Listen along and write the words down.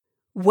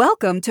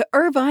Welcome to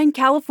Irvine,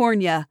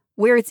 California,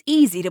 where it's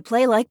easy to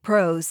play like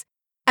pros.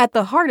 At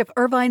the heart of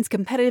Irvine's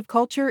competitive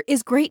culture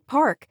is Great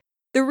Park,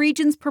 the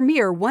region's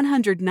premier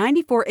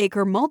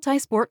 194-acre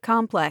multi-sport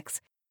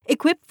complex,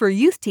 equipped for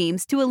youth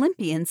teams to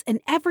Olympians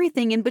and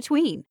everything in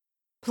between.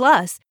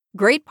 Plus,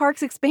 Great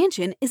Park's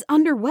expansion is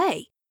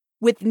underway.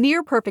 With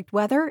near-perfect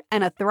weather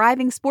and a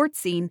thriving sports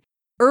scene,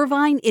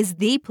 Irvine is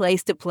the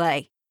place to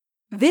play.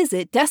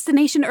 Visit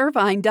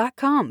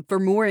DestinationIrvine.com for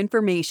more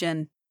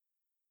information.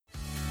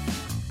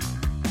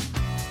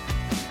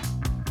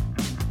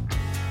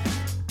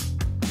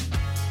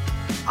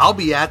 I'll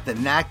be at the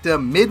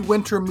NACDA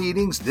Midwinter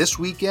Meetings this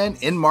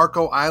weekend in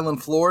Marco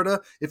Island,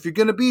 Florida. If you're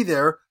going to be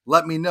there,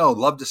 let me know.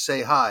 Love to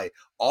say hi.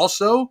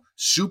 Also,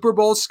 Super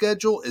Bowl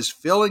schedule is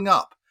filling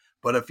up.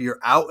 But if you're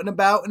out and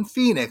about in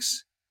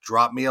Phoenix,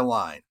 drop me a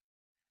line.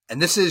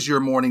 And this is your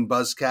Morning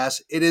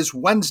Buzzcast. It is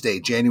Wednesday,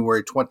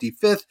 January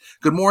 25th.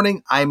 Good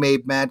morning. I'm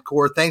Abe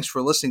Madcore. Thanks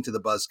for listening to the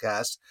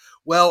Buzzcast.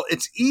 Well,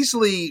 it's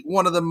easily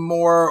one of the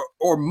more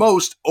or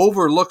most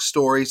overlooked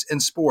stories in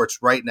sports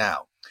right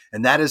now.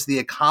 And that is the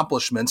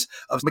accomplishments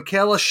of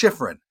Mikaela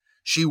Shiffrin.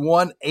 She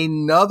won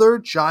another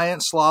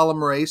giant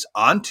slalom race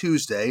on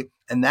Tuesday,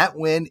 and that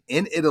win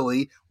in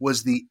Italy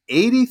was the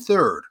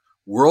 83rd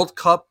World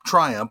Cup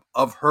triumph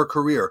of her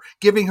career,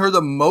 giving her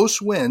the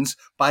most wins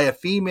by a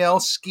female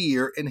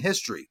skier in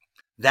history.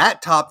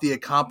 That topped the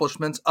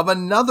accomplishments of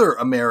another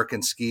American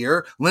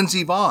skier,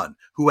 Lindsey Vonn,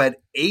 who had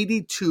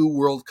 82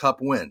 World Cup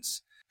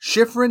wins.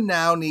 Shiffrin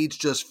now needs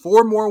just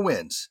 4 more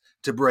wins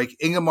to break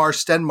Ingemar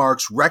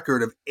Stenmark's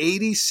record of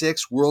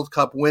 86 World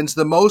Cup wins,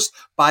 the most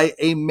by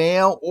a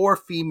male or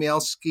female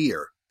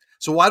skier.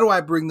 So why do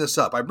I bring this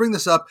up? I bring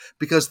this up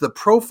because the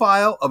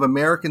profile of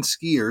American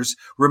skiers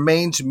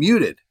remains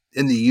muted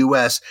in the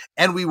U.S.,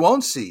 and we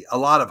won't see a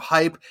lot of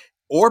hype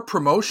or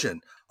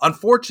promotion.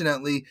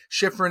 Unfortunately,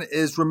 Shiffrin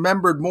is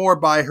remembered more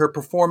by her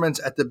performance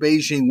at the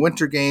Beijing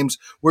Winter Games,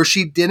 where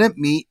she didn't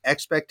meet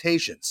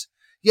expectations.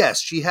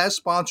 Yes, she has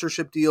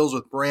sponsorship deals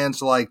with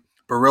brands like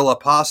Barilla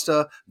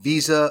Pasta,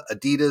 Visa,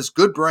 Adidas,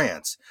 good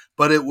brands,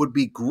 but it would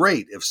be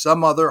great if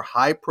some other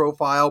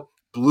high-profile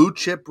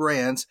blue-chip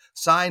brands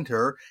signed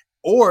her,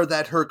 or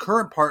that her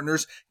current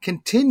partners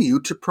continue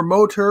to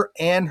promote her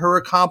and her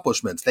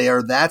accomplishments. They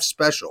are that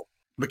special.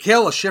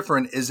 Mikaela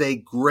Shiffrin is a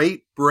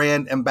great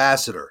brand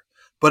ambassador,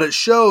 but it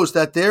shows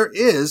that there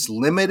is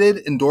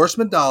limited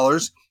endorsement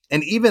dollars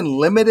and even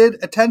limited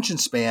attention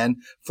span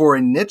for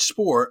a niche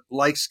sport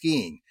like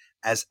skiing,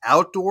 as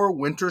outdoor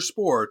winter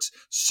sports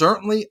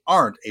certainly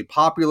aren't a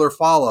popular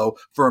follow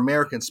for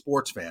American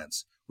sports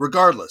fans.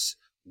 Regardless,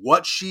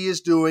 what she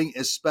is doing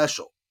is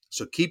special,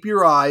 so keep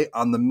your eye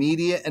on the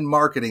media and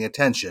marketing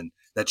attention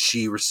that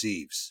she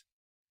receives.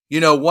 You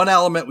know, one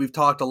element we've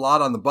talked a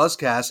lot on the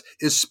Buzzcast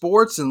is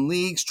sports and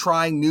leagues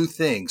trying new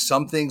things.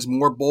 Some things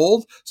more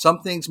bold,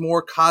 some things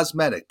more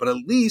cosmetic, but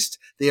at least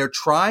they are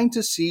trying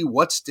to see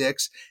what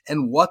sticks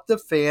and what the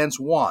fans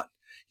want.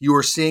 You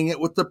are seeing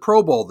it with the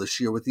Pro Bowl this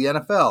year with the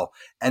NFL,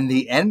 and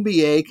the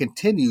NBA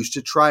continues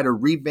to try to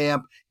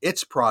revamp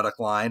its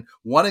product line.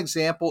 One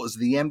example is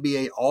the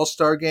NBA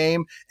All-Star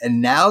Game, and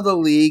now the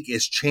league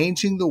is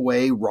changing the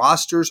way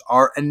rosters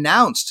are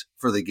announced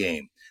for the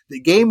game.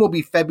 The game will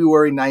be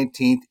February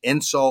 19th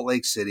in Salt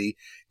Lake City,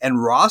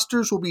 and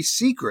rosters will be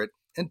secret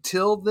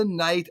until the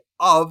night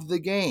of the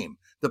game.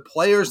 The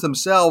players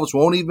themselves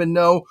won't even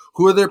know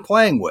who they're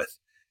playing with.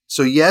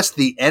 So yes,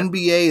 the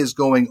NBA is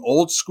going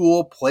old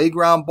school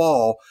playground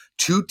ball.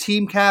 2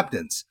 team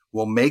captains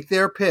will make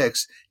their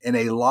picks in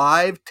a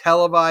live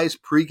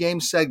televised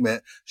pregame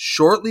segment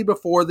shortly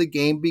before the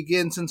game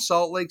begins in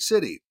Salt Lake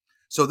City.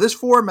 So this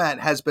format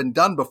has been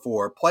done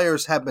before.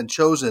 Players have been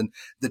chosen,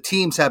 the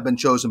teams have been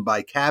chosen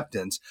by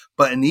captains,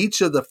 but in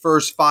each of the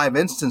first 5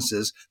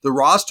 instances, the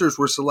rosters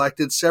were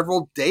selected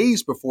several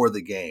days before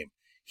the game.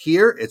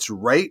 Here, it's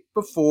right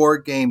before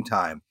game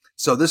time.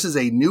 So this is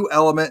a new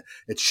element.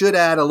 It should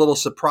add a little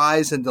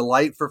surprise and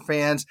delight for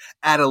fans,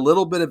 add a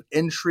little bit of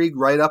intrigue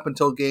right up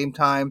until game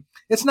time.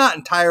 It's not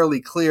entirely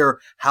clear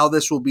how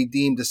this will be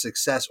deemed a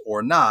success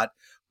or not,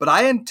 but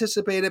I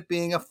anticipate it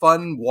being a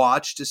fun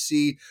watch to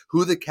see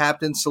who the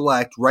captains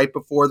select right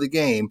before the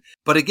game.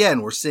 But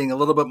again, we're seeing a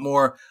little bit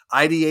more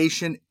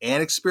ideation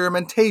and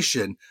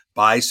experimentation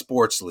by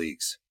sports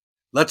leagues.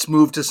 Let's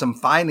move to some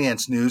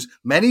finance news.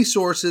 Many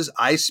sources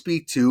I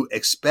speak to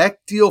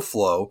expect deal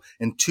flow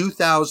in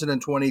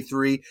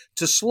 2023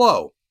 to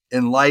slow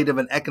in light of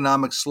an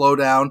economic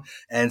slowdown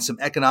and some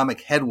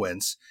economic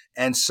headwinds.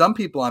 And some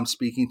people I'm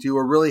speaking to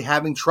are really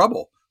having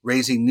trouble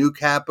raising new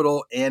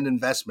capital and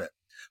investment.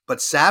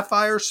 But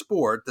Sapphire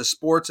Sport, the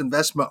sports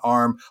investment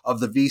arm of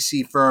the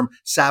VC firm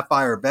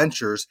Sapphire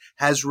Ventures,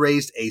 has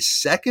raised a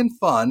second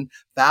fund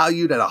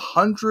valued at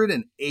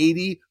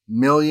 $180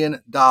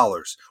 million,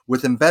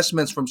 with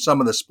investments from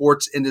some of the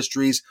sports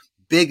industry's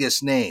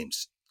biggest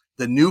names.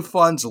 The new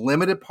fund's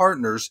limited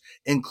partners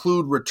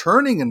include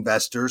returning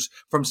investors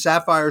from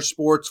Sapphire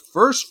Sports'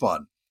 first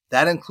fund.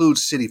 That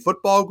includes City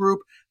Football Group,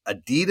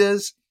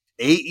 Adidas,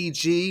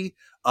 AEG,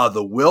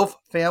 The Wilf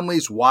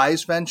family's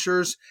Wise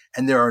Ventures,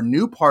 and there are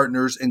new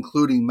partners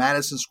including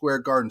Madison Square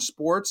Garden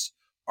Sports,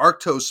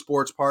 Arctos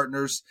Sports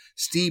Partners,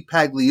 Steve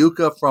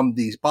Pagliuca from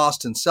the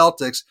Boston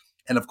Celtics,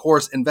 and of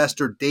course,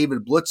 investor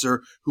David Blitzer,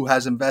 who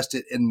has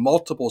invested in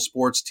multiple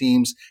sports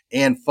teams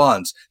and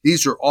funds.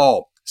 These are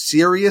all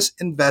serious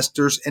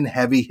investors and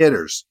heavy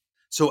hitters.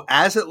 So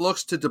as it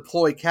looks to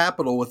deploy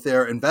capital with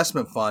their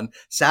investment fund,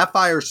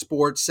 Sapphire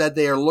Sports said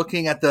they are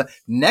looking at the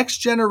next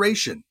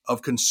generation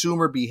of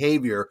consumer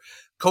behavior.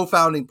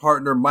 Co-founding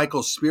partner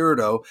Michael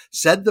Spirito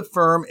said the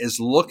firm is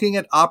looking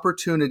at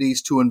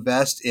opportunities to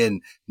invest in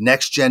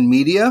next-gen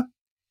media,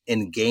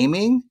 in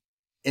gaming,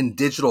 in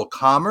digital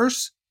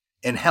commerce,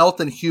 in health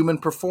and human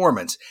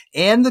performance,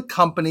 and the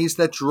companies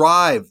that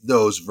drive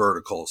those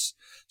verticals.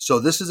 So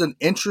this is an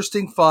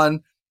interesting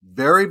fund.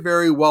 Very,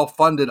 very well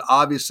funded.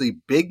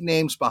 Obviously, big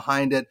names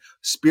behind it.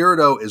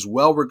 Spirito is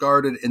well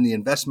regarded in the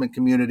investment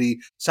community.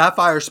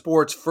 Sapphire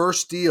Sports'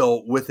 first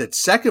deal with its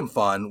second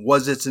fund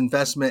was its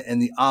investment in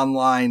the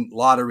online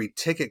lottery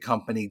ticket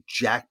company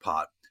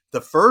Jackpot.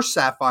 The first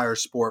Sapphire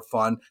Sport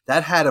fund,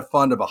 that had a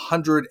fund of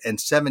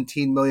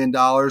 $117 million.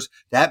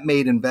 That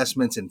made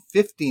investments in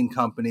 15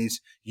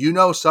 companies. You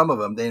know some of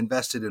them. They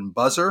invested in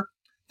Buzzer,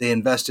 they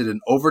invested in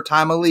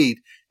Overtime Elite,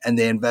 and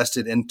they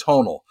invested in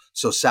Tonal.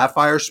 So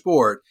Sapphire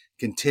Sport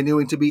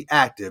continuing to be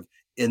active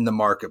in the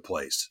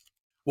marketplace.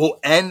 We'll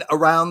end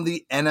around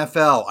the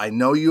NFL. I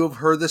know you have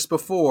heard this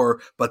before,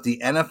 but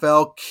the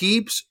NFL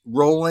keeps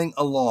rolling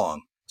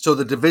along. So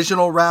the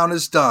divisional round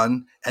is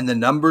done and the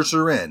numbers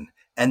are in.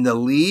 And the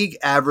league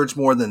averaged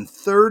more than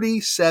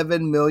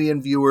 37 million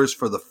viewers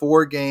for the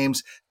 4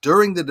 games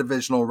during the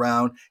divisional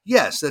round.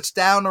 Yes, that's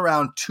down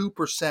around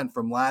 2%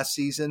 from last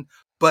season,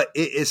 but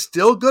it is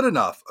still good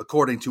enough,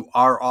 according to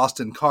our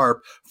Austin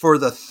Karp, for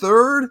the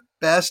third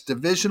best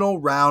divisional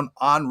round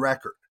on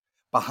record,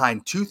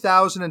 behind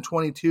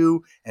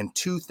 2022 and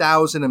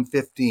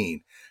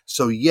 2015.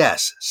 So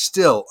yes,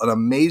 still an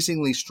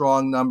amazingly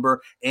strong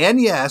number. And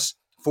yes,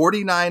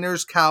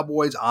 49ers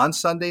Cowboys on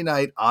Sunday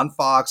night on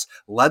Fox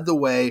led the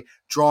way,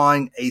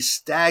 drawing a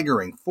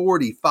staggering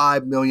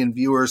 45 million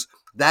viewers.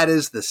 That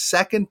is the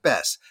second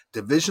best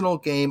divisional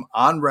game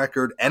on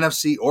record,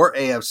 NFC or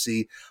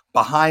AFC,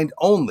 behind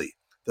only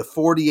the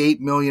 48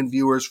 million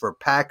viewers for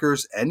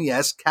Packers and,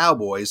 yes,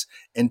 Cowboys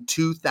in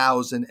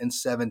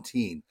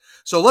 2017.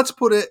 So let's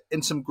put it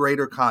in some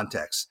greater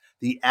context.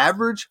 The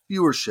average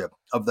viewership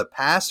of the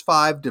past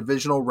 5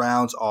 divisional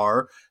rounds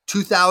are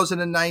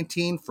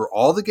 2019 for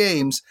all the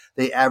games,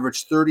 they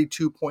averaged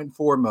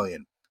 32.4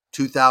 million.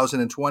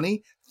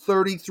 2020,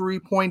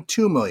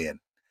 33.2 million.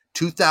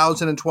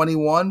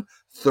 2021,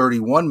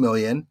 31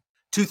 million.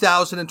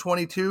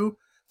 2022,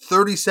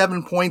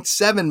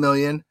 37.7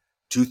 million.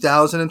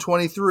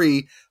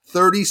 2023,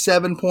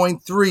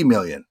 37.3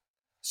 million.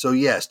 So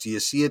yes, do you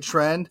see a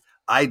trend?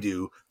 I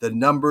do. The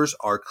numbers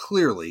are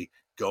clearly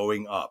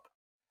going up.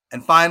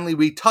 And finally,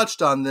 we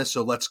touched on this,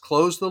 so let's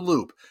close the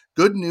loop.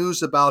 Good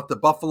news about the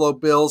Buffalo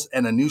Bills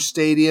and a new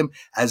stadium,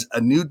 as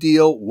a new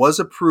deal was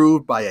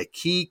approved by a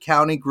key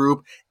county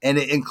group, and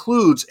it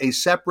includes a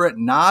separate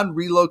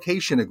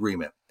non-relocation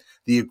agreement.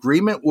 The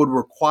agreement would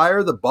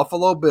require the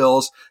Buffalo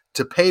Bills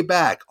to pay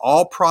back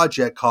all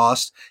project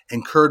costs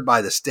incurred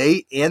by the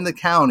state and the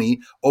county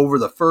over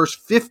the first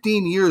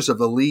 15 years of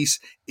the lease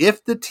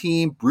if the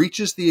team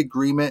breaches the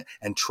agreement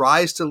and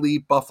tries to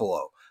leave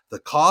Buffalo. The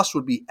cost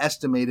would be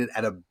estimated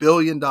at $1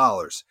 billion.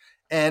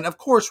 And of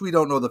course, we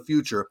don't know the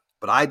future,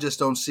 but I just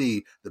don't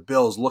see the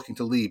Bills looking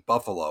to leave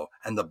Buffalo.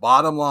 And the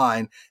bottom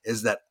line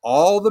is that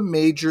all the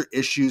major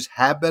issues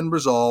have been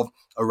resolved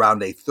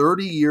around a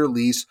 30-year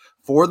lease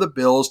for the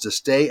Bills to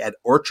stay at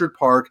Orchard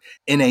Park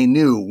in a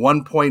new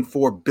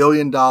 $1.4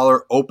 billion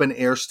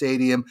open-air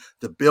stadium.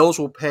 The Bills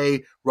will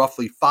pay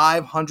roughly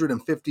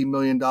 $550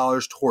 million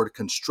toward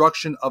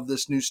construction of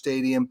this new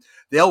stadium.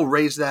 They'll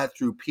raise that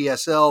through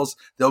PSLs.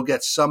 They'll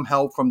get some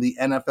help from the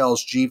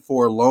NFL's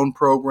G4 loan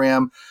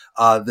program.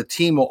 The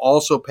team will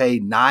also pay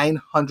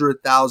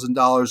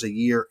 $900,000 a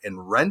year in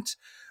rent,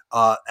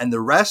 and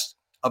the rest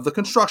of the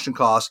construction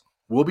costs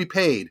will be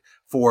paid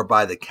for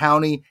by the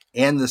county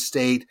and the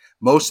state.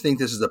 Most think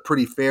this is a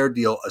pretty fair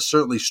deal, a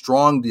certainly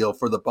strong deal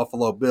for the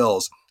Buffalo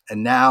Bills.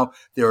 And now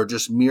there are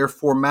just mere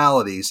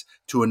formalities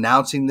to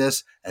announcing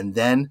this and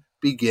then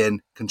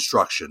begin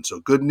construction. So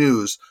good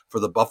news for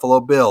the Buffalo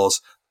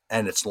Bills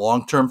and its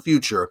long-term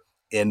future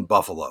in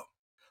Buffalo.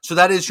 So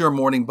that is your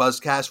morning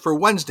Buzzcast for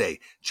Wednesday,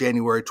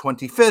 January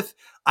 25th.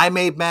 I'm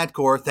Abe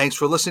Madkour. Thanks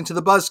for listening to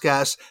the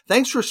Buzzcast.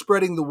 Thanks for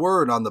spreading the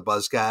word on the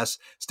Buzzcast.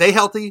 Stay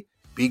healthy.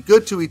 Be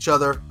good to each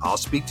other. I'll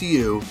speak to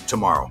you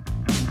tomorrow.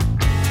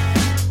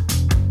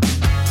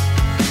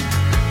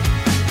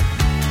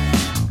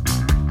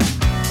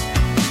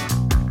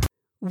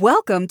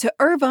 Welcome to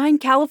Irvine,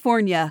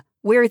 California,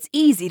 where it's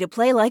easy to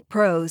play like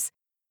pros.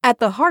 At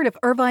the heart of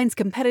Irvine's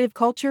competitive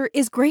culture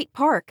is Great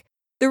Park,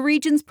 the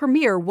region's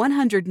premier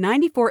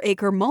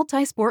 194-acre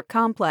multi-sport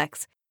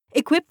complex,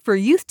 equipped for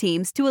youth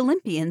teams to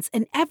Olympians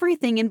and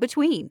everything in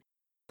between.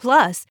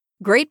 Plus,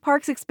 Great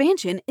Park's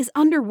expansion is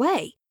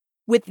underway.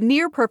 With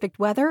near-perfect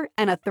weather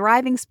and a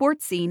thriving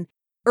sports scene,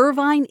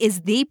 Irvine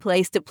is the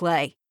place to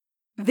play.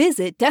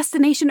 Visit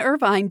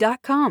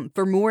DestinationIrvine.com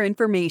for more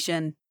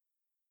information.